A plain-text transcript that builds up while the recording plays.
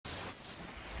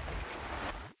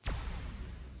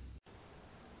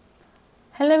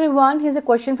Hello everyone, here's a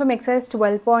question from exercise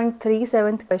 12.3,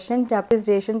 7th question, chapter is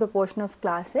ratio and proportion of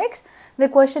class X. The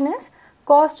question is,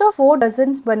 cost of 4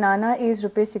 dozens banana is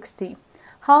rupees 60.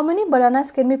 How many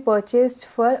bananas can be purchased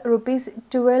for rupees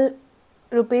 12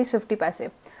 rupees 50 paise?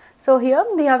 So here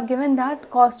they have given that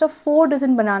cost of 4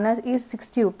 dozen bananas is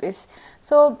 60 rupees.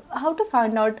 So how to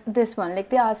find out this one? Like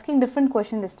they are asking different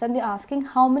question this time. They are asking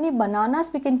how many bananas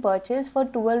we can purchase for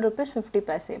 12 rupees 50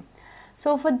 paise.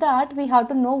 So for that we have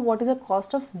to know what is the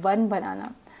cost of one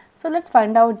banana. So let's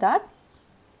find out that.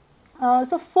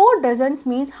 So 4 dozens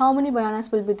means how many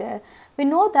bananas will be there. We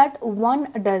know that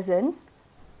 1 dozen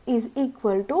is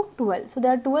equal to 12. So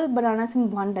there are 12 bananas in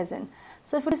 1 dozen.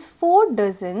 So if it is 4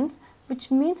 dozens,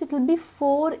 which means it will be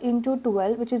 4 into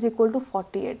 12, which is equal to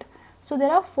 48. So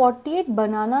there are 48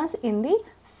 bananas in the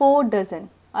 4 dozen.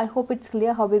 I hope it's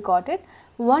clear how we got it.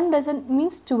 1 dozen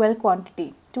means 12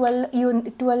 quantity. 12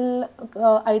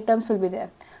 items will be there.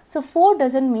 So 4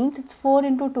 dozen means it's 4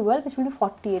 into 12, which will be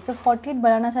 48. So 48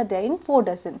 bananas are there in 4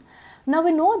 dozen. Now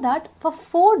we know that for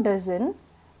 4 dozen,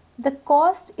 the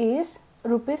cost is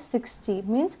rupees 60.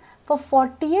 Means for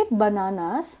 48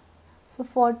 bananas, so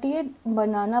 48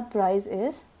 banana price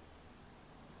is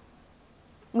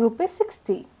rupees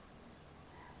 60.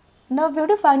 Now we have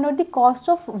to find out the cost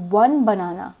of one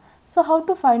banana. So how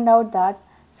to find out that?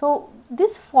 So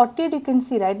this 48 you can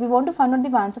see, right? We want to find out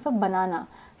the answer for banana.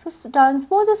 So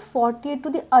transpose this 48 to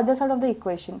the other side of the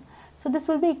equation. So this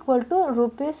will be equal to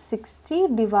rupees 60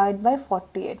 divided by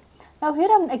 48. Now here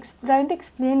I am trying to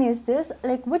explain is this,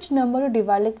 like which number to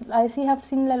divide. Like I have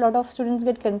seen a lot of students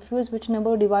get confused which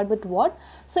number to divide with what.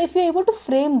 So if you are able to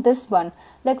frame this one,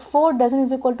 like 4 dozen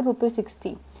is equal to rupees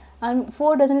 60 and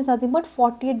 4 dozen is nothing but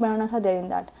 48 bananas are there in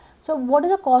that. So what is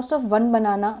the cost of one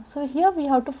banana? So here we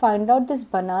have to find out this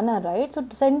banana, right? So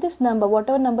send this number,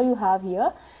 whatever number you have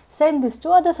here, send this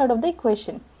to other side of the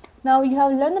equation. Now you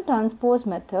have learned the transpose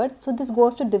method. So this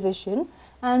goes to division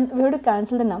and we have to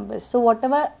cancel the numbers. So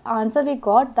whatever answer we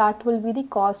got, that will be the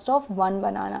cost of one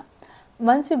banana.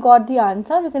 Once we got the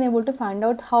answer, we can able to find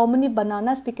out how many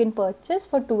bananas we can purchase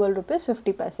for 12 rupees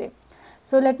 50 paise.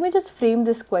 So let me just frame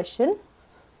this question.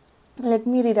 Let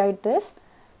me rewrite this.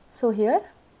 So here,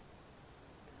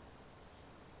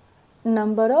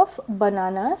 number of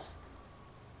bananas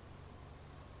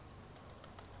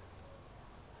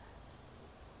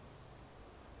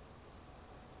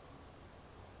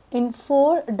in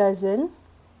 4 dozen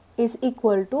is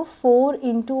equal to 4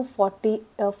 into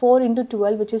 4 into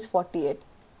 12, which is 48.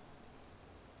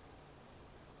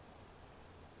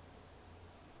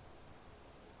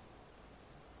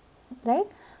 Right?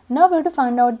 Now we have to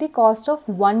find out the cost of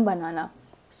one banana.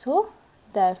 So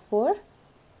therefore,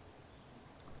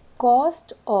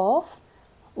 cost of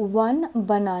one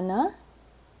banana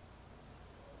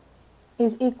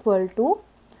is equal to,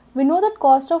 we know that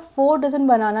cost of 4 dozen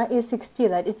banana is 60,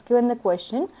 right? It's given the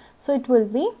question. So it will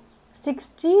be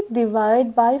 60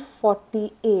 divided by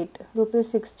 48, rupees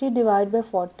 60 divided by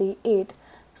 48.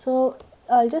 So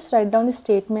I'll just write down the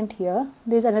statement here.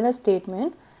 There is another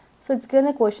statement. So it's given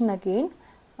the question again.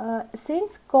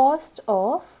 Since cost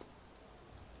of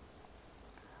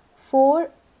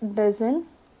 4 dozen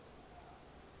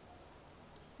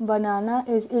banana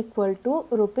is equal to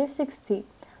rupees 60.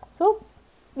 So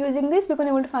using this we can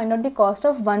able to find out the cost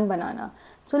of one banana.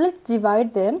 So let's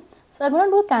divide them. So I'm going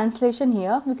to do a cancellation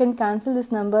here. We can cancel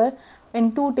this number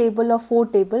in 2 table or 4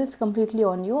 table. It's completely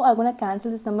on you. I'm going to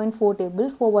cancel this number in 4 table.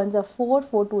 4 ones are 4,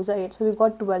 4 twos are 8. So we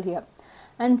got 12 here.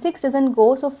 And 6 doesn't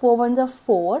go. So 4 ones are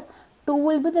 4. 2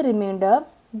 will be the remainder.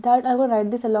 That I will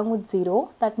write this along with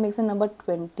 0. That makes the number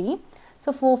 20.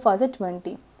 So 4 5s are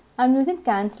 20. I'm using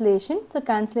cancellation. So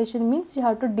cancellation means you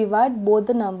have to divide both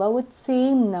the number with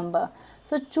same number.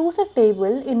 So choose a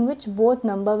table in which both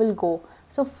number will go.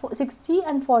 So 60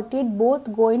 and 48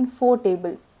 both go in 4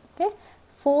 table. Okay.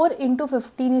 4 into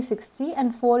 15 is 60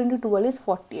 and 4 into 12 is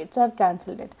 48. So I have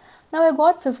cancelled it. Now I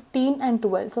got 15 and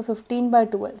 12. So 15 by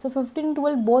 12. So 15 and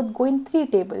 12 both go in 3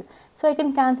 table. So I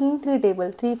can cancel in 3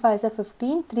 table. 3 5s are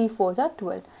 15, 3 4s are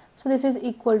 12. So this is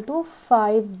equal to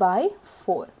 5 by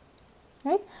 4.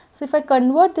 Right. So if I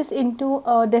convert this into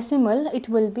a decimal, it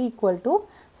will be equal to,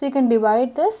 so you can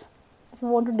divide this. If you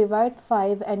want to divide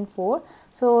 5 and 4,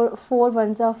 so 4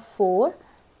 ones are 4,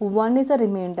 1 is a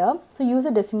remainder, so use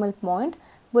a decimal point,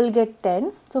 we'll get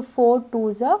 10. So 4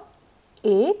 twos are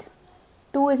 8,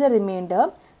 2 is a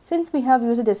remainder. Since we have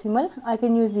used a decimal, I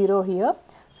can use 0 here.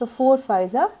 So 4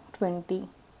 5s are 20.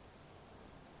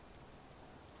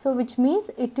 So which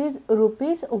means it is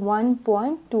rupees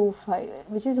 1.25,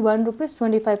 which is 1 rupees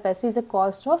 25 paise is the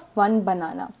cost of one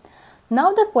banana.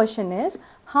 Now the question is,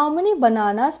 how many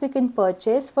bananas we can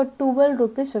purchase for 12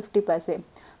 rupees 50 paise?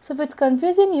 So if it's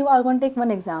confusing you, I'm going to take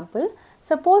one example.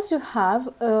 Suppose you have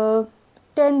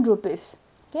 10 rupees,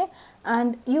 okay,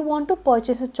 and you want to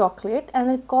purchase a chocolate, and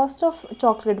the cost of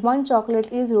chocolate, one chocolate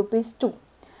is rupees 2.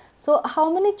 So how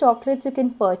many chocolates you can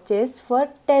purchase for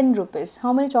 10 rupees?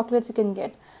 How many chocolates you can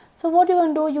get? So what you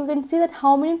can do, you can see that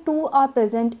how many 2 are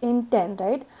present in 10,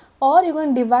 right? Or you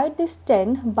can divide this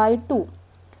 10 by 2.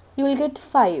 You will get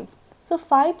 5. So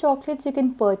 5 chocolates you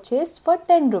can purchase for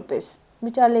 10 rupees,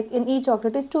 which are like in each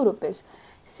chocolate is 2 rupees.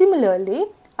 Similarly,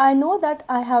 I know that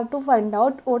I have to find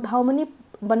out how many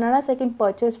bananas I can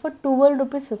purchase for 12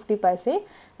 rupees 50 paise,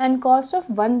 and cost of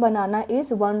one banana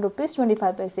is 1 rupees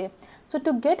 25 paise. So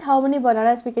to get how many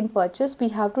bananas we can purchase, we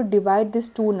have to divide these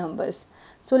two numbers.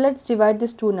 So let's divide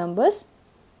these two numbers.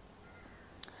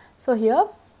 So here,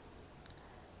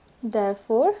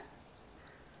 therefore,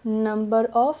 number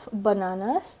of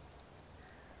bananas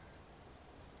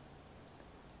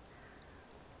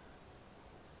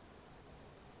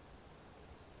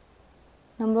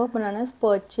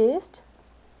purchased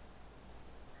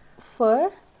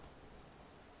for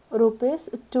rupees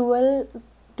 12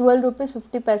 rupees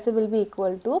 50 paise will be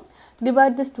equal to,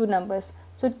 divide these two numbers.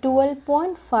 So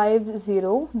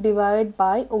 12.50 divided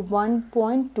by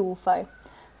 1.25.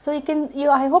 So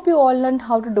I hope you all learned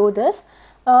how to do this.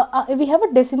 We have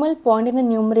a decimal point in the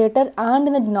numerator and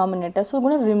in the denominator, so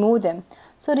we're going to remove them.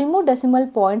 So remove decimal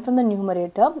point from the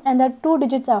numerator, and there are 2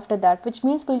 digits after that, which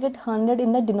means we'll get 100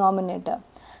 in the denominator.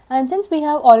 And since we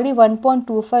have already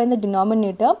 1.25 in the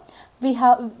denominator,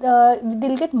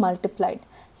 they'll get multiplied.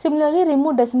 Similarly,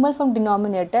 remove decimal from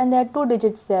denominator, and there are 2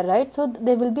 digits there, right? So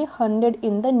there will be 100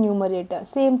 in the numerator.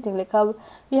 Same thing, like how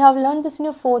we have learned this in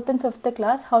your 4th and 5th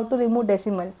class, how to remove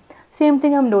decimal. Same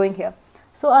thing I'm doing here.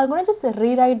 So I'm going to just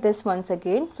rewrite this once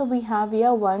again. So we have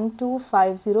here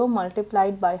 1250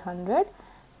 multiplied by 100,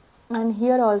 and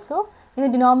here also in the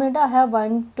denominator I have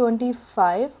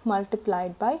 125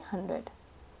 multiplied by 100.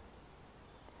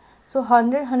 So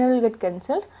 100 will get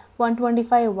cancelled,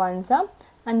 125 ones are,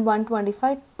 and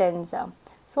 125 tens are.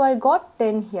 So I got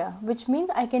 10 here, which means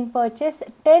I can purchase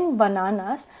 10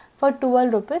 bananas for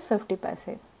 12 rupees 50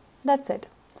 paise. That's it.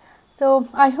 So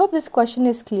I hope this question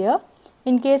is clear.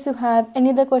 In case you have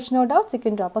any other question or doubts, you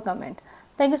can drop a comment.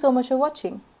 Thank you so much for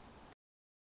watching.